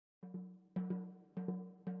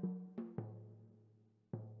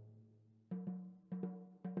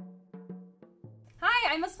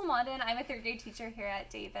I'm Ms. Fulmondon. I'm a third grade teacher here at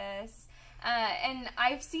Davis. And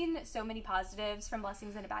I've seen so many positives from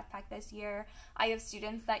Blessings in a Backpack this year. I have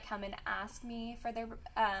students that come and ask me for their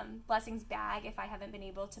Blessings bag if I haven't been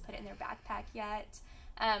able to put it in their backpack yet.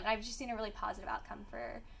 I've just seen a really positive outcome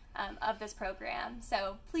of this program.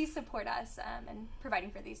 So please support us in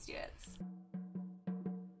providing for these students.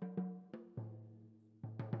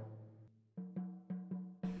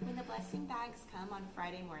 When the blessing bags come on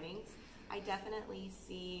Friday mornings, I definitely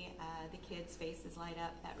see the kids' faces light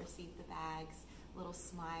up that receive the bags, a little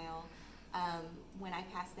smile. When I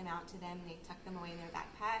pass them out to them, they tuck them away in their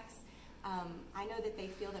backpacks. I know that they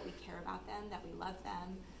feel that we care about them, that we love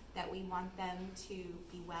them, that we want them to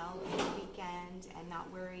be well in the weekend and not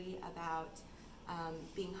worry about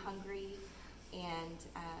being hungry. And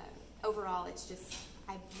overall, it's just,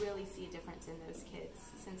 I really see a difference in those kids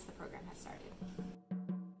since the program has started.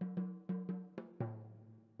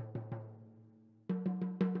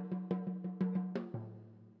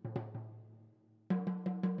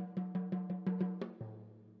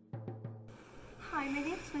 Hi, my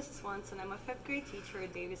name is Mrs. Swanson. I'm a 5th grade teacher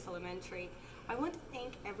at Davis Elementary. I want to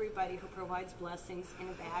thank everybody who provides blessings in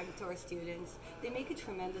a bag to our students. They make a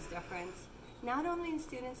tremendous difference, not only in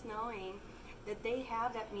students knowing that they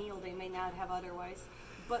have that meal they may not have otherwise,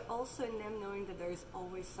 but also in them knowing that there is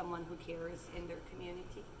always someone who cares in their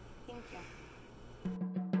community. Thank you.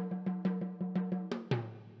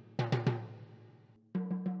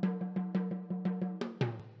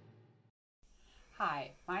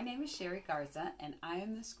 Hi, my name is Sherry Garza and I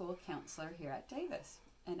am the school counselor here at Davis.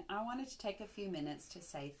 And I wanted to take a few minutes to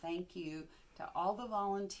say thank you to all the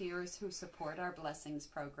volunteers who support our Blessings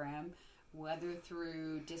program, whether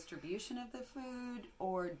through distribution of the food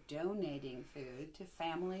or donating food to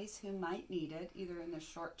families who might need it, either in the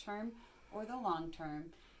short term or the long term.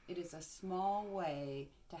 It is a small way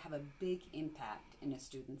to have a big impact in a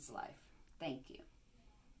student's life. Thank you.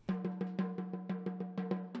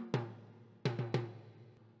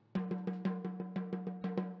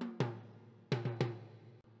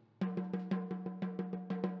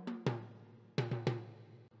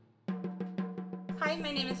 Hi,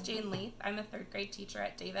 my name is Jane Leith. I'm a 3rd grade teacher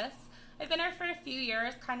at Davis. I've been here for a few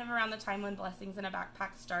years, kind of around the time when Blessings in a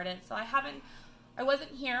Backpack started, so I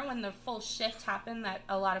wasn't here when the full shift happened that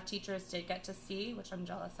a lot of teachers did get to see, which I'm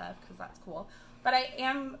jealous of because that's cool. But I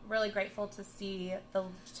am really grateful to see the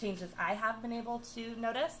changes I have been able to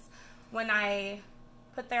notice. When I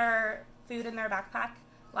put their food in their backpack,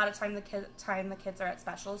 a lot of time the kids are at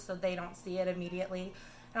specials, so they don't see it immediately.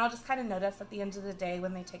 And I'll just kind of notice at the end of the day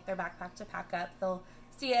when they take their backpack to pack up, they'll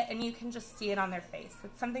see it and you can just see it on their face.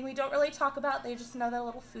 It's something we don't really talk about. They just know that a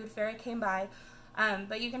little food fairy came by.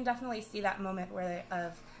 But you can definitely see that moment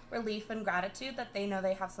of relief and gratitude that they know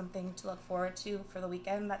they have something to look forward to for the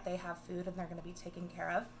weekend, that they have food and they're going to be taken care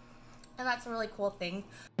of. And that's a really cool thing.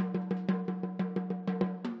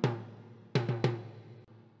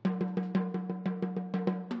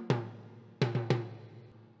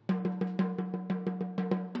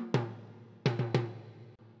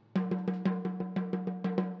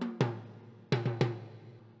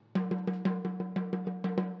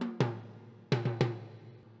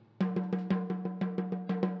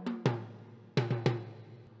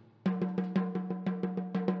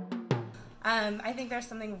 I think there's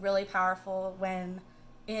something really powerful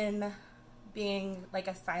in being like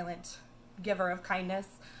a silent giver of kindness.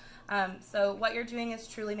 So what you're doing is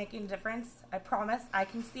truly making a difference. I promise I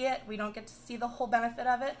can see it. We don't get to see the whole benefit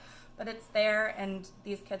of it, but it's there and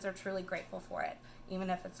these kids are truly grateful for it. Even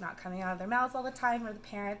if it's not coming out of their mouths all the time or the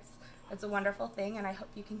parents, it's a wonderful thing and I hope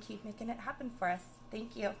you can keep making it happen for us.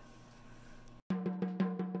 Thank you.